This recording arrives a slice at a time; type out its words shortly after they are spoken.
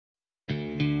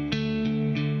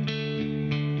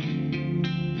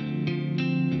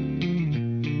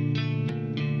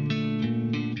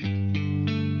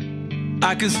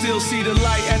I can still see the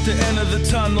light at the end of the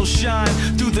tunnel shine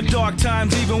through the dark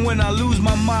times, even when I lose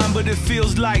my mind. But it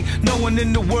feels like no one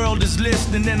in the world is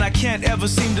listening, and I can't ever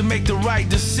seem to make the right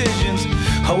decisions.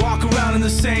 I walk around in the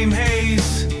same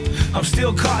haze, I'm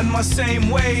still caught in my same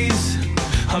ways.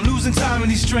 I'm losing time in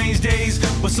these strange days,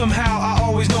 but somehow I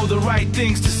always know the right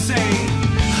things to say.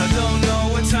 I don't know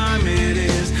what time it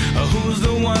is, or who's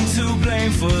the one to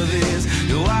blame for this.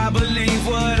 Do I believe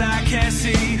what I can't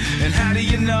see? And how do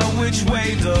you know which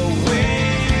way the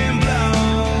wind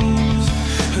blows?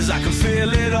 'Cause I can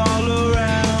feel it all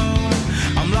around.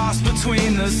 I'm lost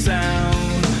between the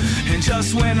sound, and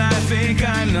just when I think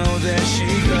I know, there she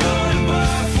goes.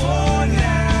 Goodbye for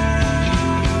now.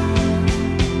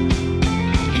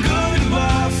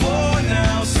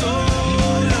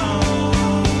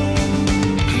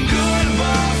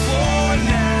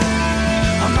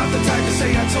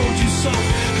 I told you so.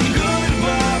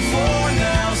 Goodbye for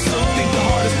now. So I think the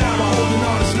hardest part of holding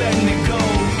on is letting it go.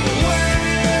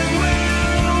 When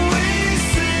will we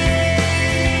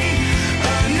sing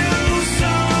a new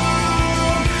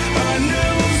song? A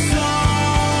new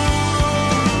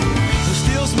song. I'm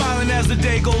still smiling as the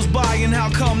day goes by, and how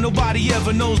come nobody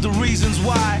ever knows the reasons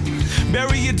why?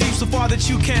 Bury it deep so far that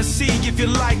you can't see. If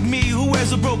you're like me, who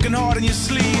wears a broken heart on your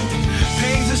sleeve?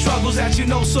 Pains and struggles that you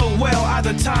know so well.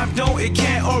 Either time don't, it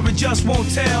can't, or it just won't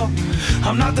tell.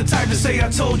 I'm not the type to say I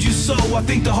told you so. I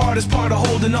think the hardest part of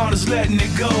holding on is letting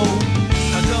it go.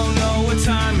 I don't know what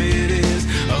time it is,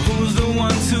 or who's the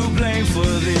one to blame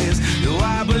for this. Do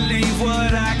I believe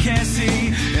what I can't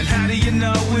see? And how do you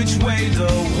know which way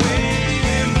the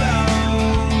wind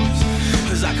blows?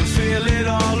 'Cause I can feel it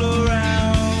all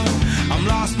around. I'm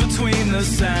lost between the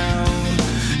sound,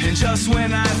 and just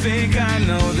when I think I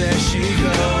know, there she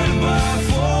goes. Goodbye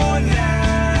for now.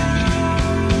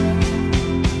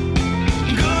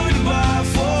 Goodbye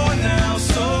for now,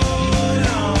 so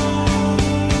long.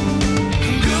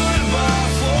 Goodbye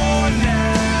for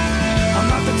now. I'm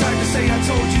not the type to say I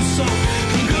told you so.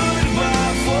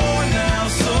 Goodbye for now,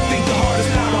 so I think the hardest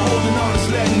part of holding on is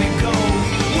letting it go.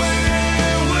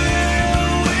 When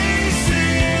will we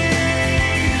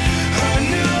sing a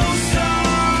new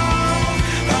song?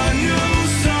 A new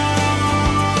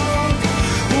song.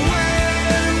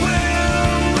 When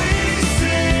will we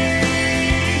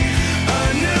sing a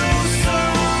new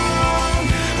song?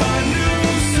 A new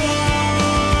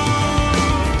song.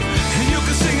 And you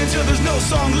can sing until there's no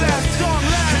song left.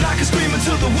 And I can scream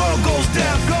until the world goes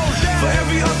deaf. For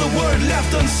every other word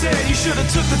left unsaid, you should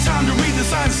have took the time to read the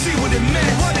sign to see what it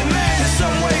meant. In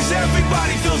some ways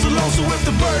everybody feels alone, so if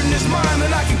the burden is mine,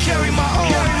 then I can carry my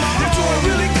own. If joy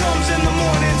really comes in the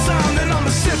morning time, then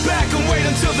I'ma sit back and wait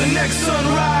until the next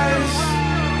sunrise.